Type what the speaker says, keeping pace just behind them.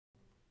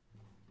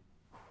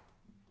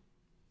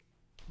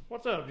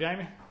What's up,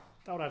 Jamie?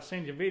 Thought I'd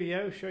send you a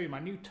video, show you my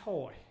new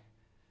toy.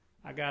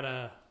 I got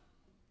a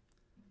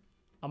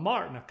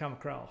Martin I've come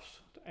across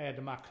to add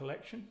to my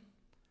collection.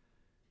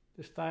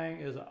 This thing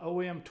is an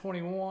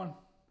OM21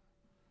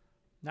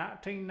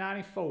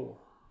 1994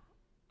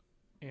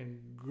 in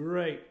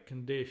great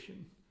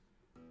condition.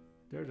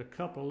 There's a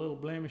couple of little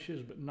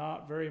blemishes, but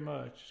not very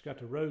much. It's got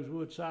the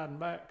rosewood side and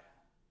back.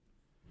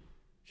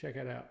 Check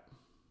it out.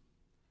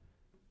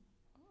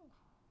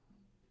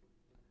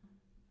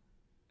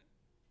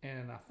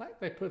 And I think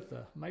they put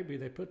maybe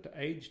they put the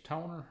age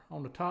toner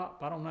on the top.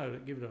 I don't know.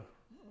 That give it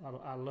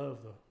I love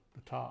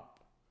the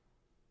top.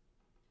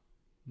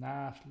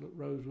 Nice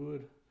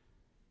rosewood.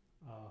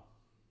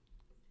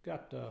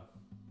 Got the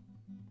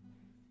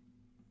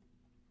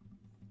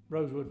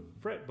rosewood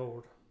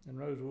fretboard and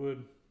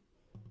rosewood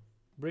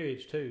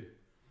bridge too.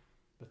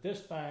 But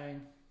this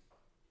thing,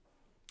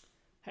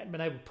 hadn't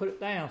been able to put it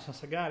down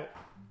since I got it.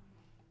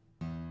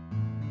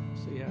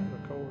 Let's see how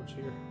it records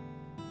here.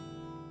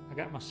 I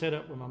got my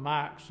setup with my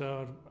mic,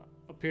 so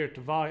up here at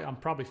the volume, I'm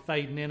probably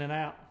fading in and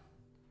out.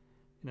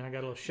 And then I got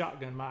a little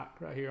shotgun mic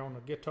right here on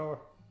the guitar.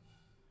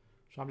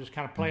 So I'm just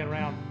kind of playing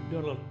around,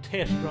 doing a little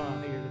test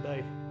run here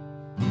today.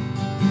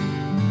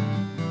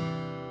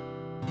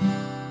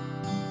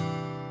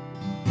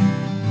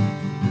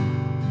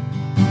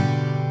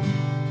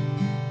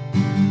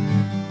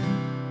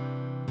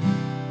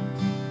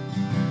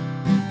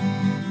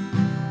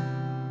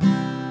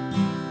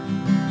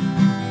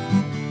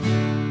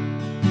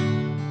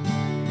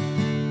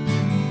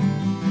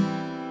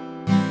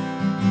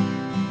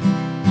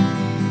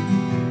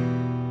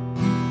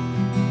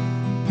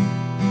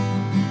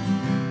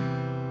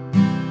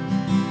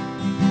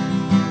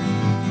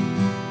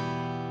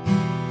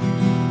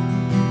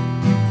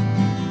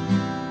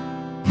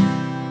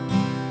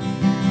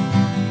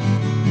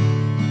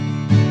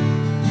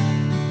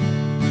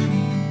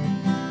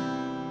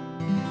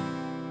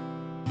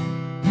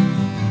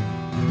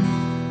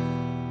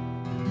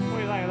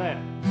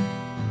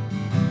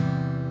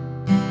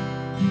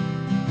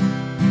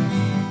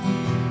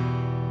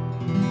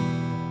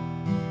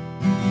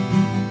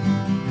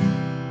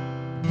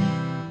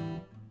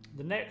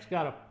 The neck's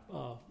got a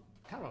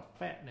kind of a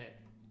fat neck.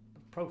 The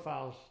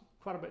profile's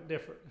quite a bit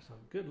different. It's a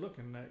good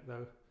looking neck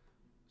though.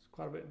 It's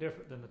quite a bit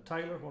different than the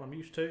Taylor, what I'm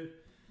used to.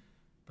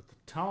 But the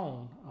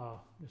tone,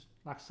 just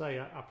like I say,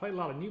 I played a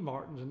lot of new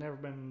Martins and never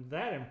been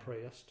that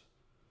impressed.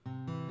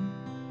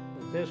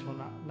 But this one,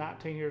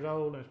 19 years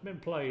old, and it's been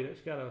played.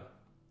 It's got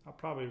I'll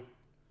probably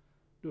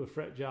do a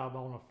fret job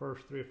on the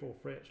first 3 or 4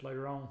 frets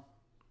later on.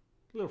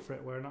 A little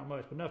fret wear, not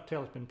much, but enough to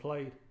tell it's been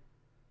played.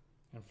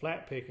 And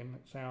flat picking,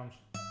 it sounds.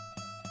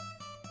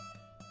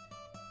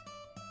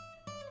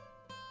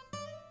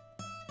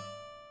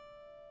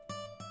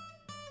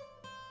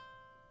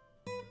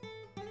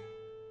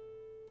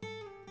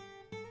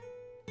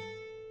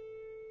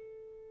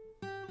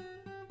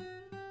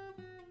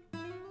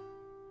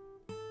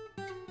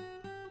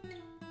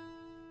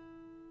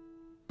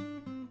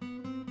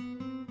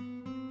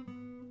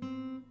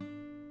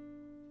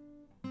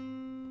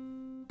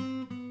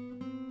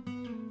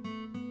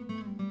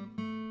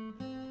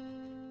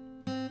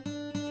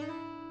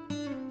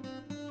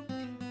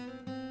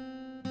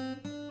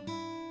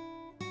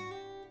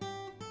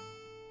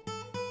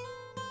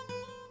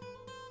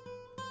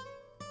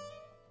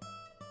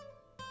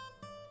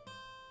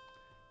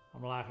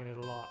 I'm liking it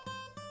a lot.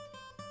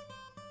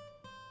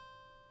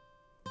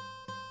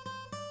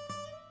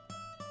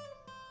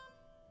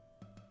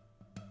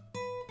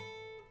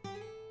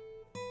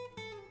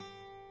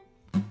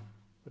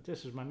 But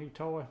this is my new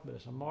toy, but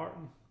it's a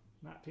Martin,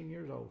 19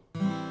 years old.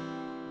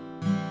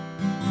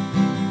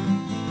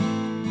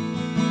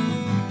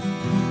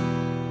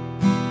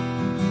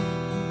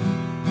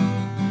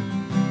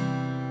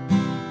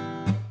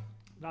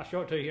 I'll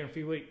show it to you here in a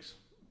few weeks,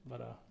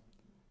 but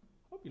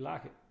hope you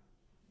like it.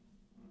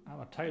 I'm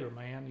a Taylor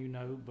man, you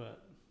know,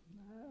 but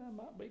I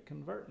might be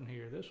converting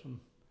here. This one,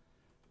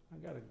 I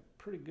got a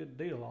pretty good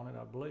deal on it,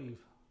 I believe.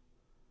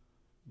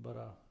 But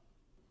I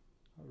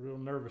was real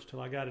nervous till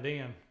I got it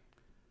in,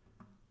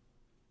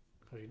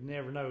 because you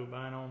never know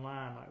buying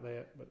online like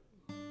that. But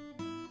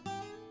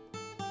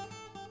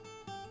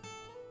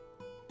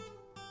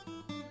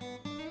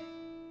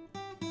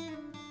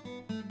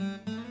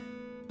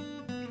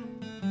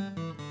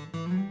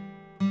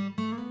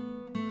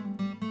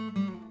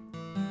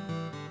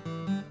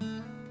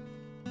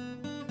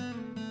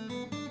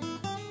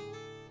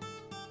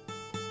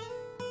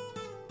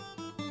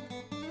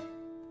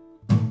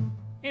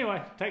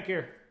anyway, take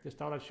care. Just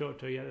thought I'd show it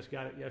to you. I just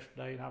got it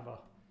yesterday, and I've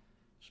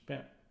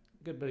spent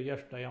a good bit of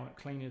yesterday on it,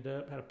 cleaning it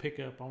up, had a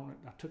pickup on it.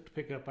 I took the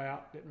pickup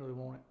out, didn't really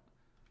want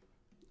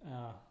it.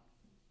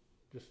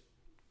 Just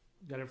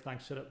got everything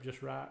set up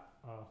just right.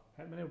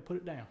 Haven't been able to put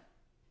it down.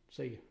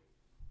 See you.